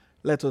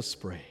Let us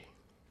pray.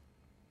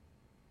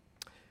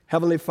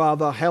 Heavenly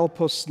Father,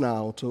 help us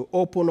now to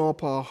open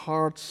up our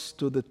hearts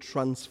to the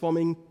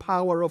transforming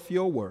power of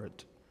your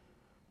word.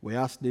 We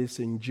ask this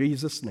in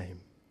Jesus'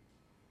 name.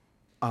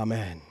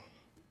 Amen.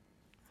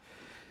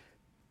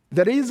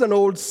 There is an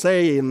old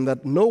saying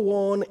that no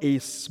one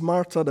is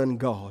smarter than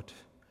God.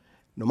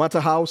 No matter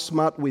how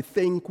smart we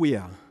think we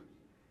are,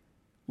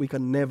 we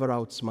can never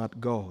outsmart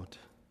God.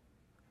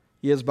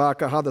 Years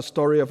back, I heard the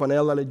story of an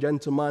elderly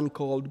gentleman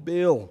called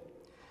Bill.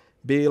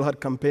 Bill had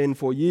campaigned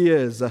for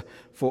years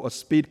for a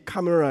speed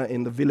camera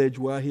in the village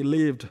where he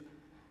lived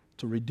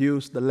to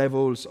reduce the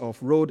levels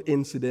of road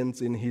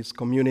incidents in his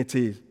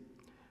community.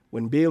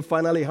 When Bill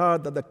finally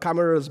heard that the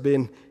camera has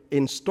been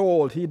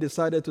installed, he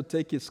decided to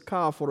take his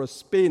car for a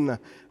spin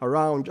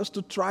around just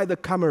to try the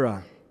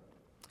camera.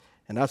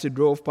 And as he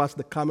drove past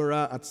the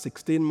camera at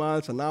 16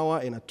 miles an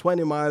hour in a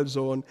 20-mile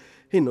zone,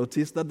 he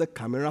noticed that the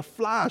camera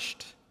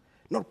flashed.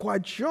 Not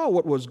quite sure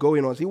what was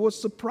going on. He was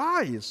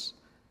surprised.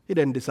 He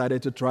then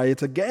decided to try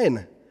it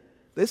again.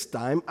 This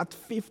time at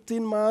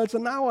 15 miles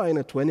an hour in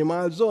a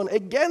 20-mile zone.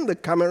 Again, the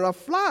camera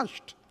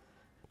flashed.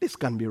 This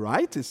can't be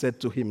right, he said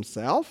to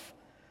himself.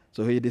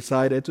 So he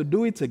decided to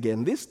do it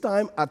again. This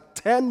time at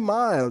 10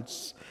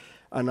 miles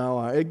an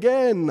hour.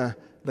 Again,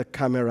 the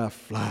camera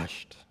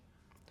flashed.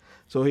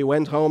 So he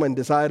went home and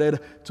decided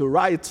to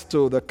write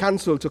to the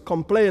council to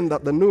complain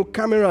that the new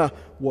camera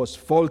was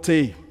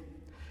faulty.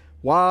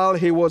 While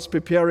he was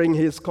preparing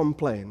his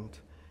complaint,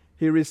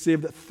 he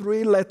received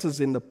 3 letters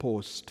in the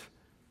post.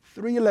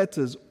 3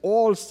 letters,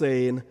 all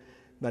saying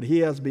that he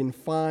has been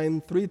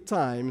fined 3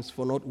 times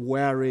for not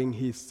wearing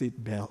his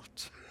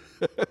seatbelt.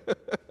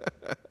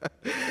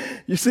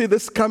 You see,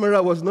 this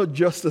camera was not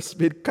just a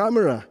speed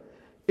camera.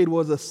 It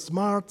was a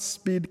smart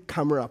speed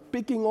camera,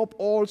 picking up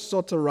all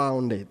sorts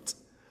around it.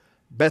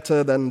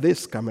 Better than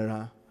this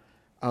camera,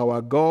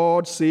 our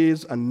God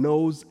sees and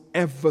knows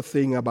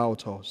everything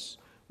about us.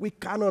 We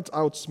cannot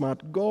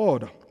outsmart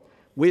God.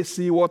 We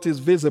see what is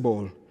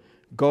visible.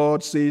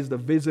 God sees the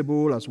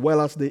visible as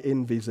well as the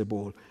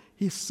invisible.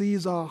 He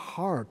sees our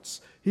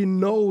hearts. He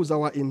knows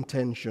our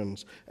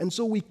intentions. And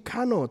so we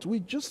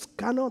just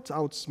cannot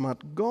outsmart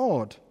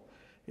God.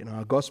 In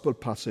our gospel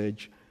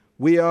passage,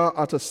 we are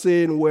at a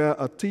scene where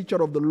a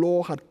teacher of the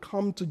law had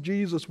come to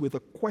Jesus with a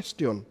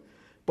question.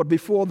 But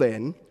before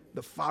then,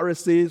 the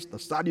Pharisees, the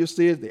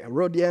Sadducees, the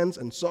Herodians,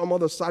 and some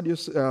other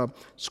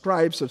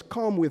scribes had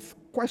come with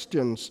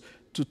questions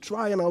to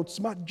try and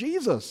outsmart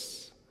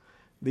Jesus.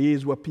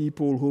 These were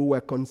people who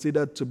were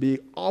considered to be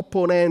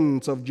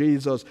opponents of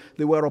Jesus.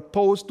 They were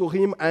opposed to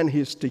him and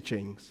his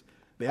teachings.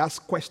 They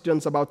asked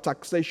questions about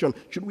taxation.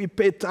 Should we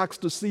pay tax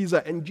to Caesar?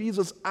 And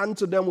Jesus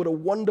answered them with a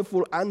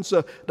wonderful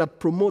answer that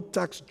promotes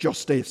tax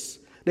justice.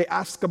 They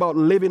asked about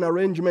living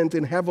arrangement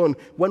in heaven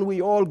when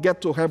we all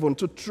get to heaven,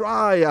 to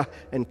try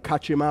and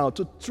catch him out,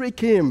 to trick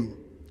him.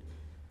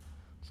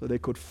 So they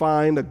could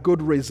find a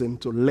good reason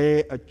to lay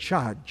a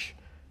charge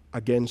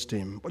against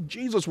him. But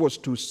Jesus was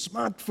too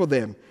smart for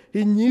them.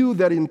 He knew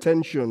their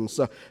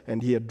intentions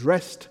and he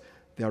addressed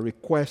their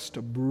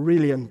request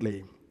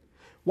brilliantly.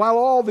 While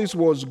all this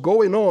was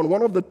going on,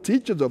 one of the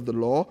teachers of the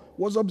law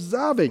was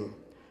observing.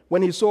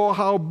 When he saw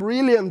how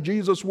brilliant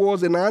Jesus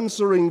was in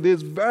answering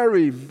these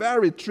very,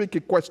 very tricky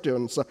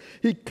questions,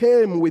 he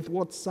came with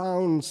what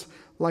sounds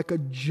like a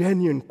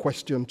genuine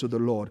question to the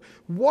Lord.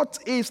 What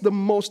is the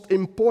most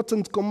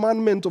important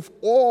commandment of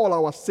all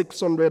our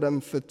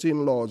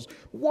 613 laws?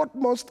 What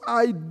must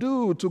I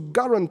do to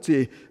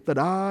guarantee that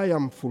I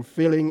am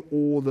fulfilling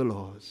all the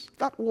laws?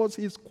 That was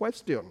his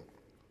question.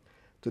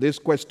 To this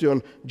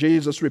question,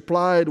 Jesus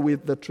replied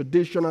with the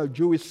traditional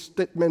Jewish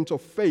statement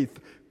of faith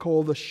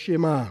called the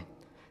Shema.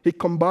 He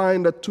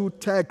combined the 2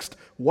 texts,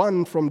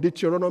 one from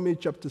Deuteronomy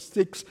chapter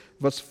 6,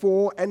 verse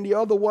 4, and the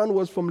other one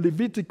was from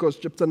Leviticus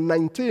chapter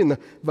 19,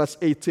 verse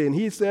 18.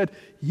 He said,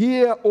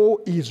 "Hear, O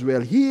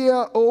Israel,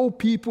 hear, O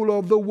people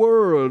of the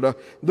world,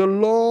 the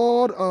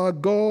Lord our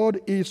God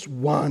is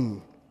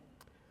one.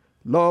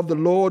 Love the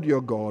Lord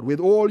your God with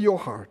all your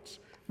heart,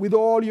 with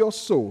all your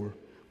soul,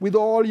 with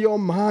all your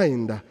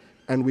mind,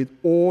 and with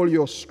all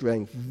your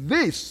strength.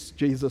 This,"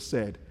 Jesus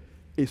said,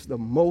 "is the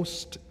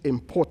most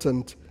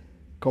important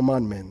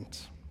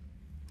commandment."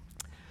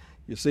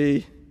 You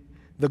see,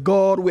 the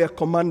God we are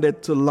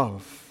commanded to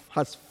love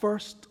has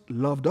first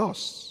loved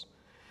us.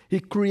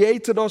 He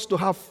created us to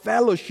have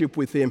fellowship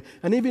with him.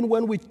 And even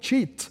when we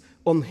cheat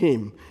on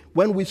him,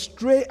 when we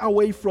stray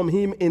away from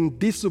him in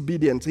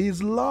disobedience,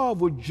 his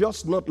love will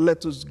just not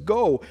let us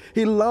go.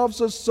 He loves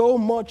us so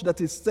much that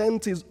he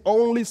sent his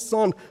only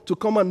son to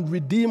come and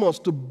redeem us,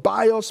 to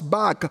buy us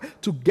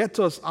back, to get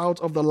us out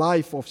of the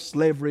life of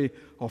slavery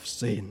of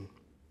sin.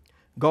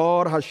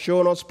 God has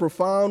shown us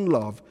profound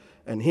love,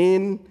 and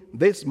in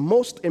this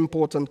most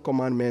important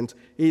commandment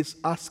is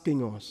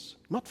asking us,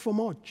 not for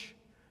much,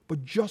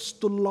 but just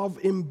to love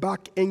him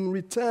back in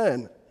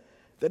return.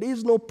 There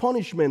is no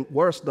punishment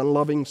worse than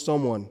loving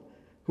someone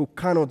who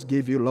cannot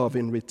give you love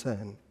in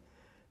return.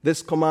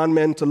 This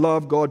commandment to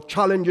love God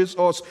challenges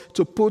us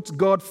to put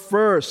God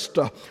first,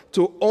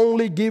 to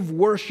only give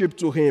worship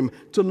to Him,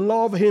 to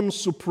love Him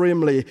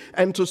supremely,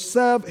 and to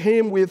serve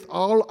Him with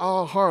all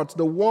our hearts,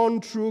 the one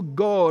true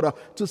God,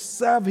 to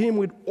serve Him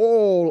with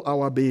all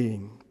our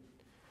being.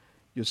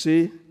 You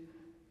see,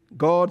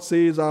 God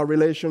sees our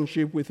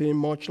relationship with Him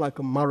much like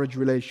a marriage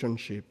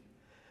relationship.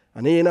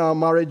 And in our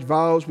marriage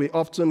vows, we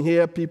often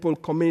hear people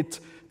commit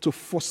to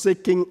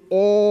forsaking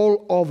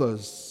all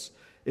others.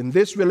 In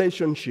this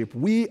relationship,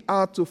 we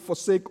are to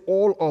forsake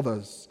all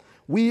others.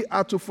 We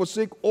are to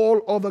forsake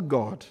all other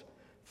God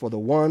for the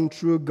one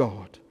true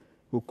God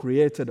who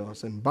created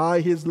us and by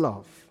His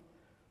love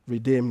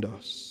redeemed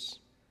us.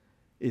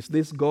 Is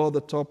this God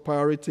the top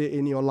priority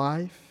in your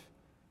life?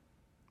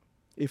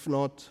 If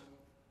not,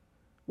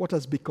 what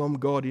has become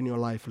God in your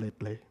life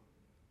lately?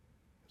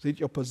 Is it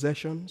your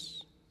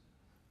possessions,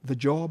 the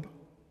job,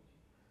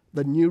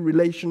 the new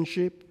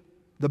relationship,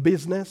 the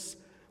business?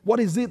 What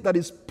is it that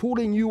is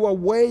pulling you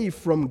away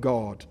from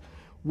God?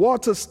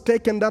 What has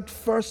taken that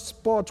first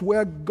spot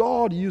where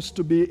God used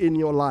to be in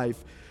your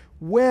life?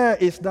 Where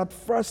is that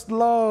first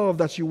love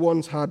that you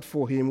once had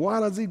for Him? Why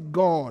has it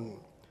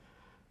gone?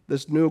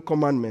 This new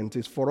commandment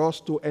is for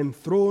us to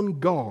enthrone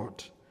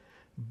God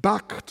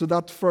back to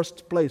that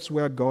first place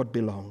where God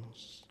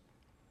belongs.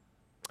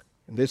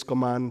 In this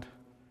command,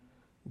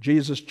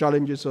 Jesus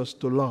challenges us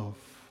to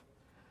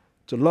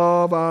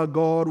love our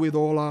God with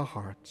all our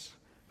hearts.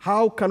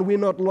 How can we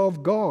not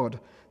love God,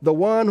 the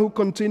one who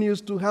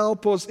continues to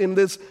help us in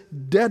this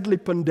deadly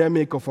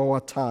pandemic of our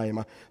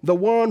time, the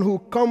one who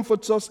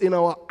comforts us in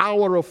our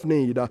hour of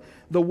need,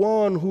 the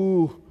one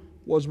who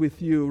was with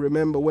you,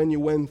 remember, when you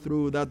went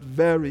through that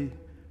very,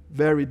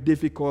 very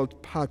difficult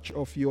patch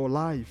of your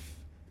life?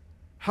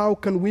 How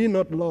can we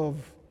not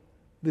love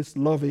this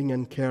loving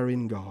and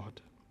caring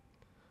God?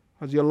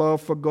 Has your love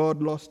for God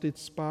lost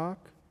its spark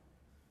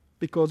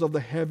because of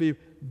the heavy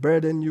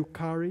burden you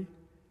carry?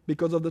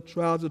 Because of the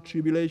trials, the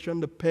tribulation,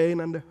 the pain,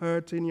 and the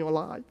hurt in your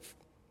life?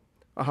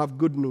 I have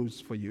good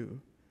news for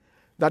you.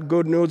 That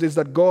good news is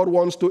that God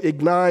wants to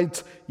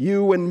ignite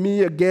you and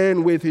me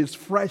again with His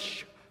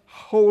fresh,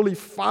 holy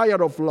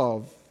fire of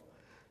love.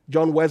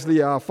 John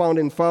Wesley, our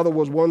founding father,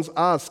 was once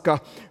asked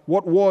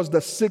what was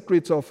the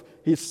secret of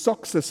his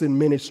success in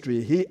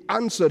ministry.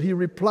 He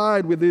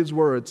replied with these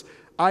words,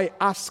 "I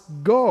ask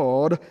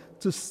God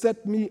to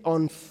set me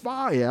on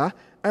fire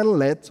and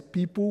let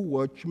people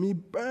watch me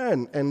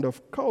burn." End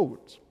of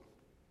quote.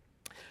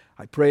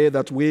 I pray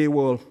that we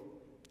will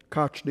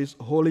catch this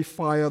holy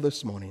fire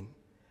this morning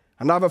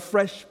and have a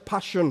fresh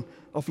passion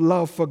of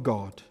love for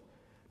God,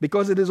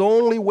 because it is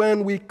only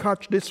when we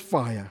catch this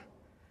fire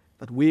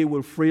that we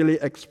will freely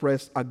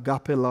express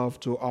agape love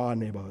to our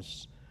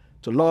neighbors,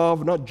 to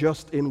love not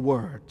just in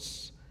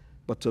words,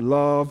 but to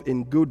love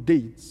in good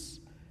deeds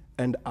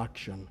and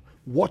action.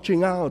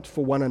 Watching out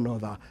for one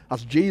another,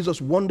 as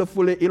Jesus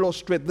wonderfully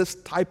illustrates this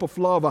type of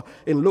love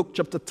in Luke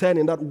chapter 10,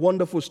 in that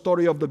wonderful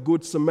story of the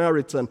Good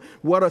Samaritan,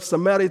 where a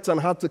Samaritan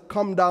had to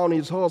come down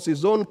his horse,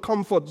 his own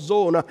comfort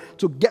zone,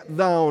 to get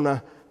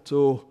down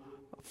to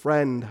a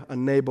friend, a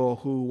neighbor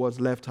who was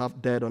left half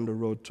dead on the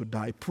road to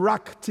die.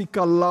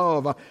 Practical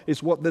love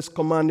is what this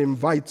command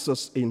invites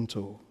us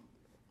into.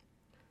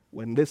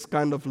 When this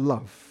kind of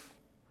love,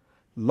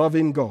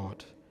 loving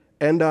God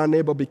and our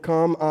neighbor,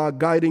 become our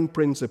guiding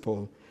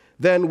principle,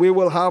 then we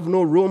will have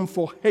no room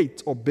for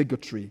hate or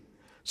bigotry.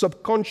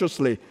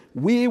 Subconsciously,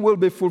 we will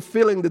be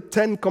fulfilling the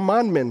 10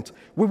 commandments.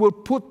 We will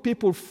put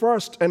people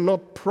first and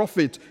not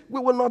profit. We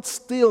will not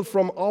steal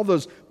from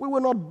others. We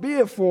will not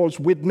bear false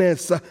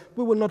witness.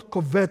 We will not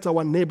covet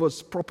our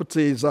neighbors'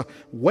 properties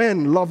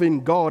when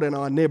loving God and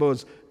our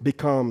neighbors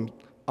become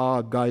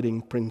our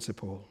guiding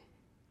principle.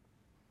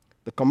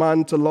 The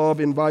command to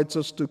love invites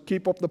us to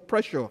keep up the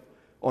pressure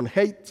on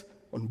hate,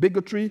 on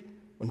bigotry,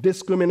 on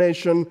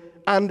discrimination,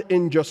 and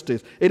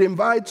injustice. It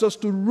invites us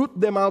to root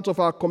them out of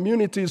our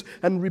communities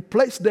and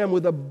replace them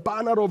with a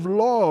banner of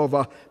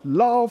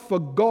love for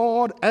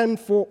God and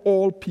for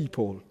all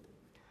people.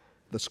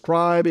 The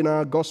scribe in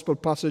our gospel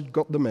passage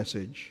got the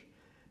message,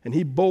 and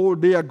he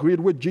boldly agreed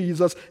with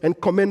Jesus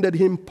and commended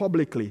him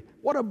publicly.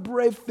 What a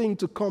brave thing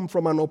to come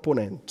from an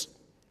opponent.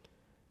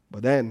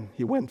 But then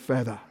he went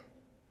further.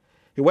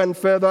 He went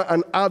further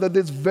and added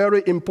this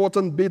very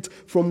important bit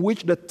from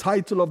which the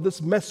title of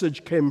this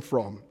message came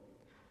from.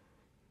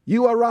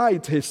 "You are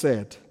right," he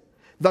said,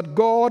 "that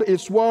God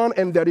is one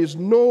and there is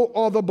no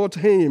other but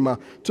Him.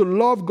 To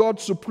love God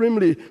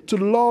supremely, to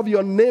love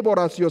your neighbor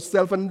as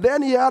yourself." And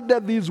then he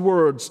added these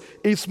words,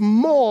 "is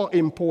more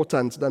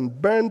important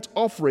than burnt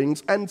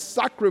offerings and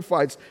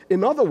sacrifice."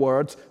 In other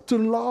words, to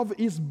love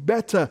is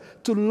better.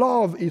 To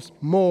love is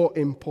more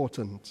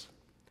important.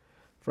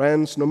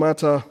 Friends, no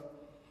matter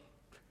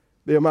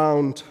the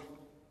amount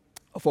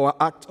of our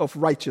act of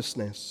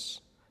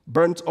righteousness,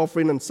 burnt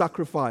offering and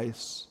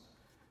sacrifice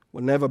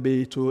will never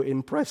be too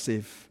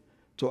impressive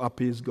to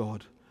appease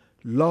God.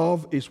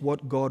 Love is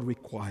what God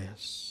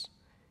requires.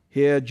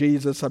 Here,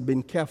 Jesus had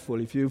been careful.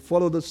 If you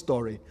follow the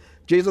story,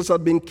 Jesus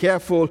had been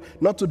careful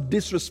not to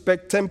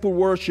disrespect temple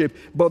worship,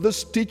 but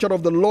this teacher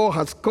of the law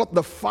has caught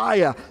the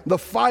fire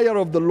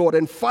of the Lord.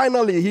 And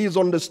finally, he's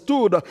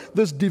understood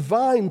this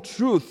divine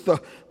truth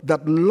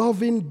that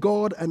loving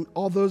God and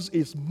others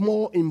is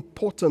more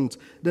important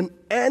than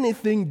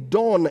anything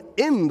done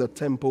in the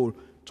temple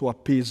to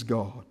appease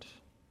God.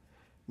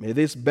 May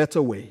this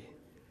better way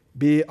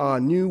be our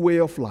new way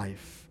of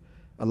life,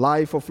 a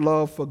life of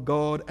love for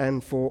God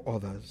and for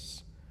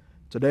others.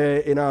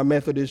 Today, in our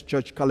Methodist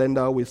Church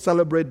calendar, we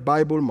celebrate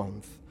Bible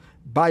Month,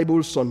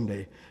 Bible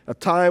Sunday, a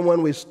time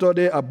when we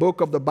study a book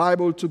of the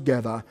Bible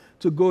together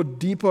to go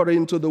deeper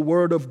into the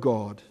Word of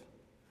God.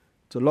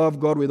 To love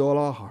God with all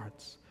our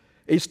hearts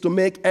is to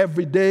make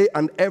every day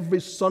and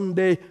every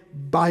Sunday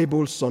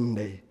Bible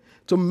Sunday,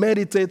 to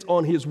meditate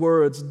on His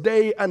words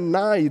day and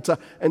night,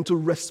 and to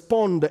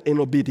respond in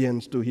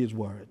obedience to His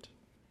Word.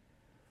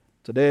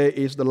 Today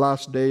is the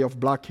last day of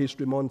Black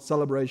History Month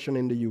celebration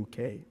in the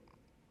UK.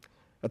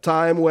 A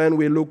time when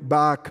we look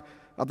back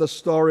at the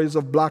stories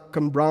of black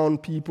and brown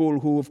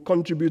people who have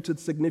contributed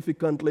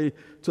significantly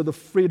to the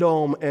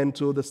freedom and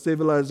to the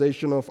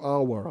civilization of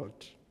our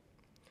world.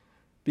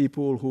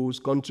 People whose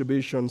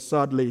contributions,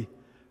 sadly,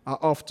 are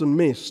often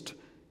missed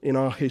in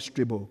our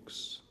history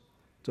books.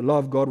 To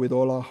love God with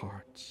all our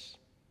hearts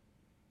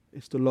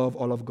is to love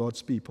all of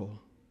God's people,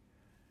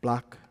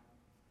 black,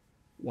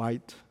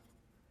 white,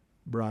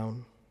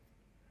 brown,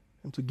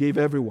 and to give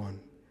everyone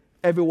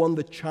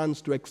the chance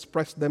to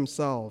express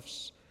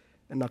themselves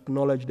and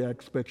acknowledge their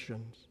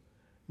expressions,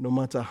 no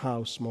matter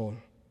how small.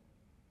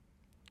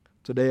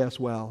 Today as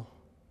well,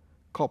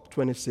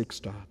 COP26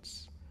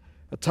 starts.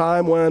 A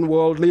time when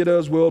world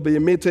leaders will be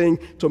meeting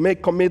to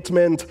make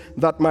commitment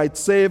that might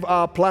save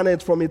our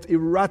planet from its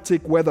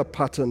erratic weather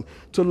pattern.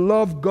 To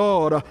love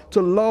God,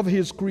 to love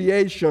His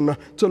creation,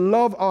 to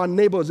love our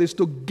neighbors is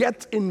to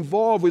get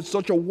involved with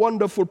such a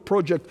wonderful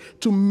project,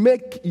 to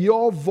make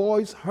your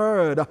voice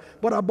heard,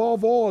 but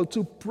above all,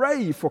 to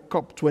pray for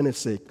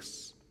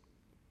COP26.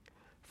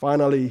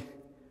 Finally,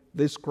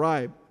 this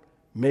scribe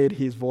made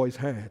his voice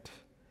heard.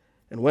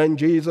 And when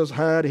Jesus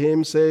heard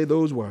him say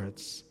those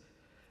words,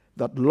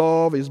 that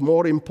love is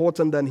more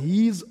important than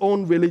his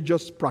own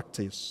religious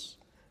practice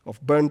of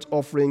burnt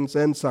offerings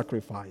and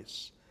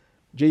sacrifice,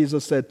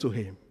 Jesus said to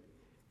him,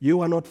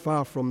 "You are not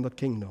far from the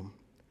kingdom."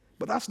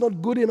 But that's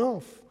not good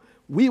enough.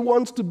 We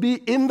want to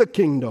be in the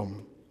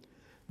kingdom.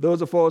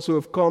 Those of us who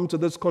have come to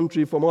this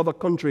country from other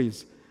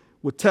countries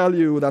would tell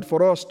you that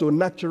for us to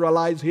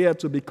naturalize here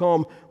to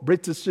become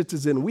British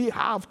citizens, we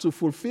have to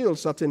fulfill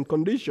certain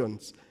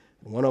conditions.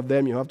 One of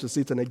them, you have to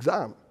sit an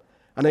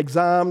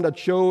exam that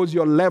shows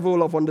your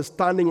level of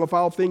understanding of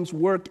how things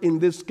work in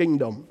this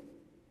kingdom.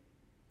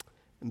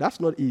 And that's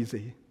not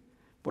easy.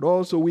 But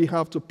also we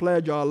have to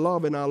pledge our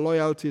love and our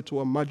loyalty to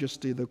Her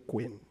Majesty the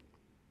Queen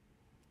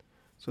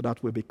so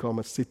that we become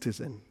a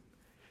citizen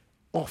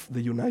of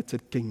the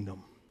United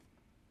Kingdom.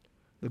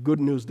 The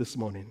good news this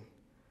morning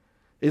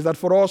is that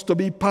for us to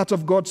be part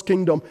of God's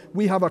kingdom,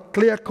 we have a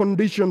clear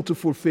condition to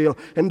fulfill,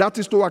 and that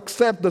is to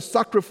accept the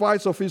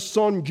sacrifice of His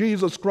Son,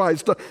 Jesus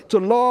Christ, to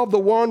love the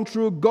one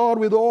true God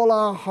with all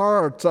our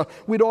heart,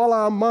 with all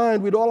our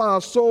mind, with all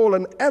our soul,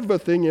 and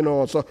everything in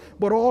us,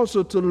 but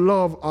also to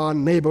love our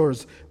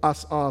neighbors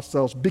as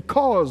ourselves,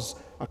 because,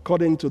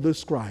 according to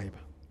this scribe,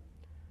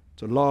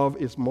 to love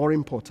is more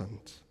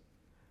important.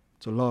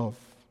 To love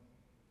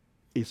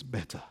is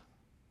better.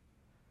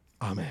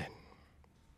 Amen.